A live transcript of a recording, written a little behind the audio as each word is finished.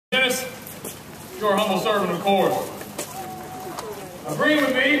Dennis, your humble servant, of course. Agree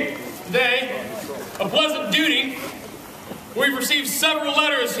with me today, a pleasant duty. We've received several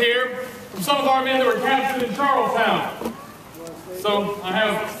letters here from some of our men that were captured in Charlestown. So I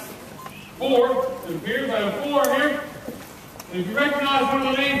have four, it appears. I have four here. And if you recognize one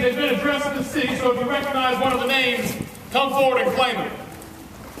of the names, they've been addressed in the city, so if you recognize one of the names, come forward and claim it.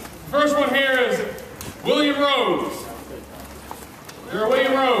 The first one here is William Rose. You're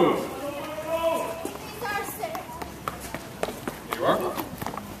William Rose. Here you are.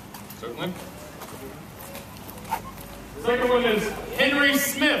 Certainly. The second one is Henry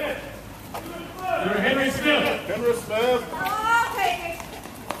Smith. You're Henry Smith. Henry Smith. Okay.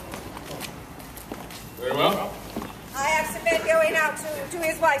 Very well. I have some men going out to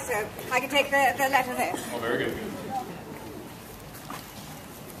his wife, so I can take the letter there. Oh, very good.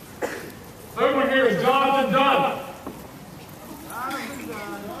 Third one here is Jonathan Dunn.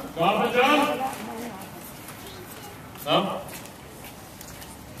 Jonathan Dunn? No?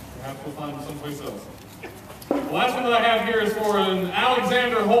 Perhaps we'll find him someplace else. The last one that I have here is for an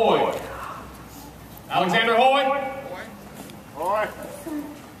Alexander Hoy. Alexander Hoy? Hoy.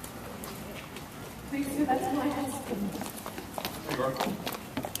 Please do that to my husband. There you are.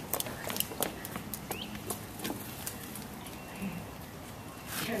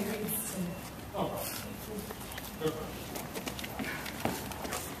 Oh. Good.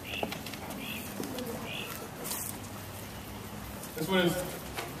 This one is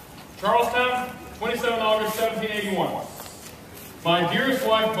Charlestown, 27 August 1781. My dearest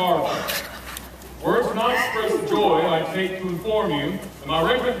wife, Barbara, words cannot express the joy I take to inform you that my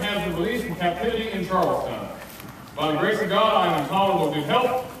regiment has been released from captivity in Charlestown. By the grace of God, I am in tolerable good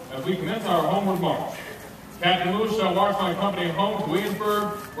health as we commence our homeward march. Captain Lewis shall march my company home to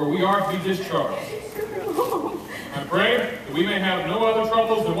Williamsburg, where we are to be discharged. I pray that we may have no other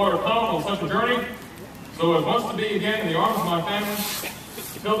troubles than what are common on such a journey, so as once to be again in the arms of my family.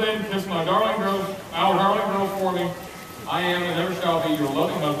 Till then, kiss my darling girl, our darling girl for me. I am and ever shall be your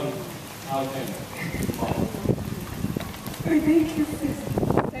loving husband, Alexander. Thank you, sis.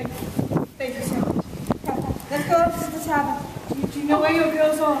 Thank you. Thank you so much. Let's go up to the tavern. Do you know where your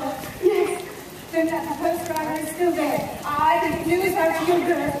girls are? Yes. Then that postcard is still there. I think you is out to your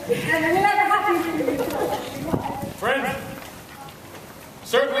good. And I'm never happy for you. Friends,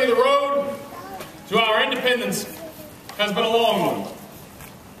 certainly the road to our independence has been a long one.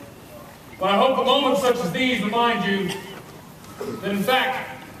 But I hope that moments such as these remind you that in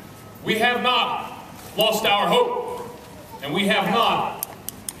fact, we have not lost our hope, and we have not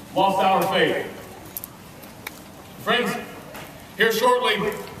lost our faith. Friends, here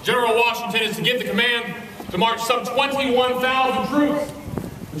shortly, General Washington is to give the command to march some 21,000 troops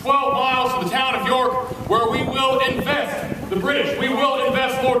 12 miles to the town of York, where we will invest the British. We will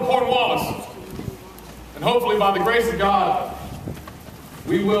invest Lord Cornwallis. And hopefully, by the grace of God,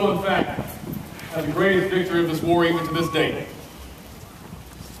 we will, in fact, have the greatest victory of this war even to this day.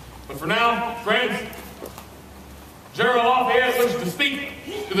 But for now, friends, General Lafayette wishes to speak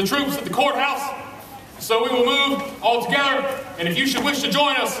to the troops at the courthouse. So we will move all together, and if you should wish to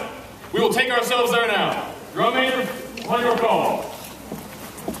join us, we will take ourselves there now. Drum major, on your call.